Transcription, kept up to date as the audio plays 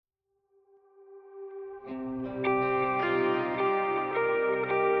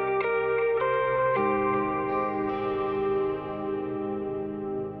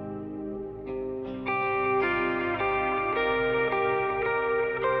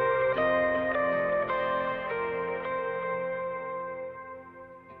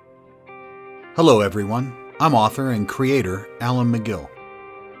Hello everyone, I'm author and creator Alan McGill.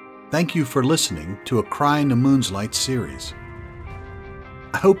 Thank you for listening to A Cry in the Moon's Light series.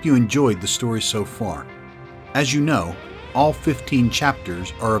 I hope you enjoyed the story so far. As you know, all 15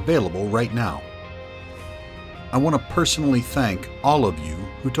 chapters are available right now. I want to personally thank all of you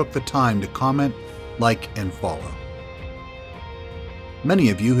who took the time to comment, like, and follow.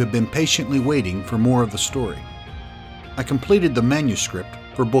 Many of you have been patiently waiting for more of the story. I completed the manuscript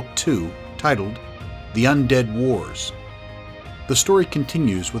for Book 2, titled The Undead Wars. The story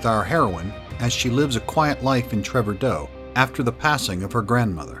continues with our heroine as she lives a quiet life in Trevordoe after the passing of her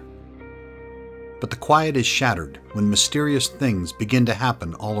grandmother. But the quiet is shattered when mysterious things begin to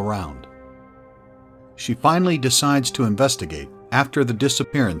happen all around. She finally decides to investigate after the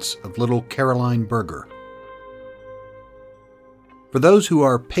disappearance of little Caroline Berger. For those who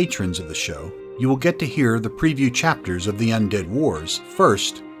are patrons of the show, you will get to hear the preview chapters of The Undead Wars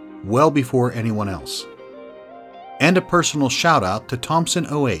first, well before anyone else. And a personal shout out to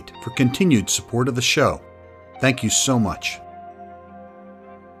Thompson08 for continued support of the show. Thank you so much.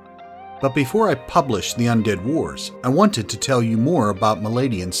 But before I publish The Undead Wars, I wanted to tell you more about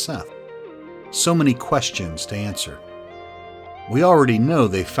Milady and Seth. So many questions to answer. We already know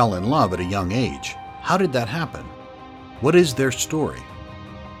they fell in love at a young age. How did that happen? What is their story?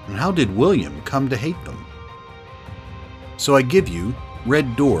 And how did William come to hate them? So I give you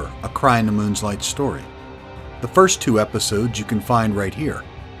Red Door, A Cry in the Moon's Light story. The first 2 episodes you can find right here,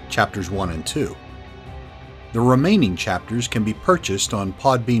 chapters 1 and 2. The remaining chapters can be purchased on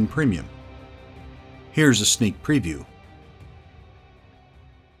Podbean Premium. Here's a sneak preview.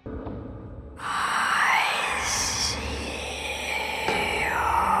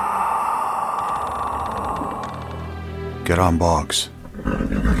 Get on Boggs.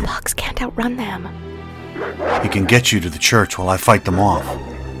 Boggs can't outrun them. He can get you to the church while I fight them off.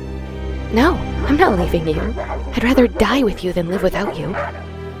 No, I'm not leaving you. I'd rather die with you than live without you.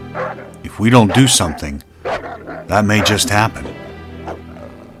 If we don't do something, that may just happen.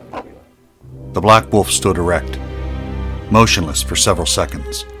 The Black Wolf stood erect, motionless for several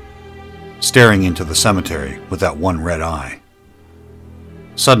seconds, staring into the cemetery with that one red eye.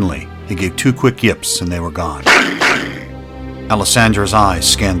 Suddenly, he gave 2 quick yips and they were gone. Alessandra's eyes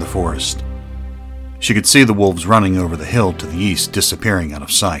scanned the forest. She could see the wolves running over the hill to the east, disappearing out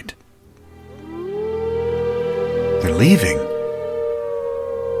of sight. They're leaving.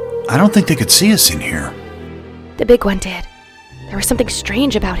 I don't think they could see us in here. The big one did. There was something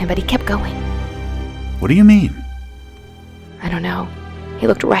strange about him, but he kept going. What do you mean? I don't know. He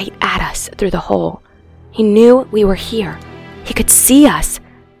looked right at us through the hole. He knew we were here. He could see us.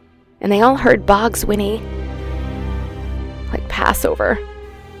 And they all heard Boggs whinny. Like Passover.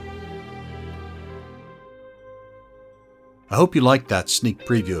 I hope you liked that sneak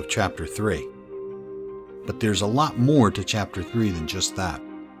preview of Chapter 3. But there's a lot more to Chapter 3 than just that.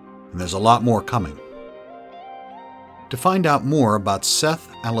 And there's a lot more coming. To find out more about Seth,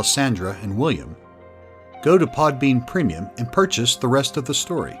 Alessandra, and William, go to Podbean Premium and purchase the rest of the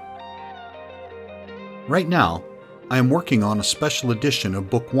story. Right now, I am working on a special edition of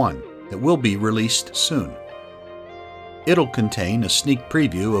Book 1 that will be released soon. It'll contain a sneak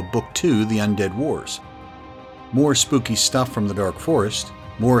preview of Book 2, The Undead Wars. More spooky stuff from the Dark Forest,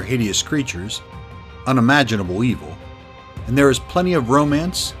 more hideous creatures, unimaginable evil, and there is plenty of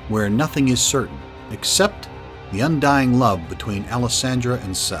romance where nothing is certain, except the undying love between Alessandra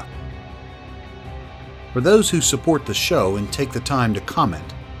and Seth. For those who support the show and take the time to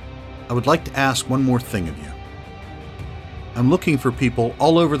comment, I would like to ask one more thing of you. I'm looking for people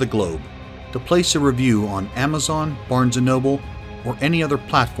all over the globe to place a review on Amazon, Barnes & Noble, or any other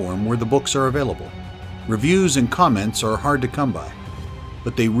platform where the books are available. Reviews and comments are hard to come by,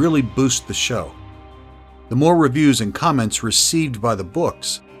 but they really boost the show. The more reviews and comments received by the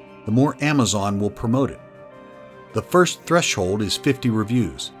books, the more Amazon will promote it. The first threshold is 50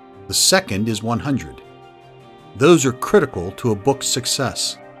 reviews. The second is 100. Those are critical to a book's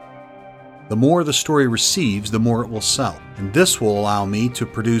success. The more the story receives, the more it will sell, and this will allow me to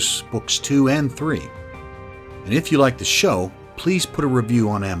produce books 2 and 3. And if you like the show, please put a review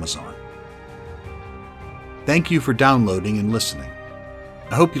on Amazon. Thank you for downloading and listening.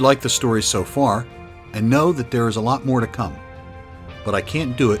 I hope you like the story so far, and know that there is a lot more to come. But I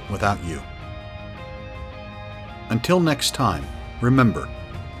can't do it without you. Until next time, remember,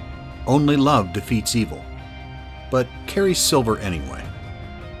 only love defeats evil. But carry silver anyway.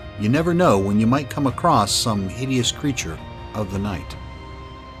 You never know when you might come across some hideous creature of the night.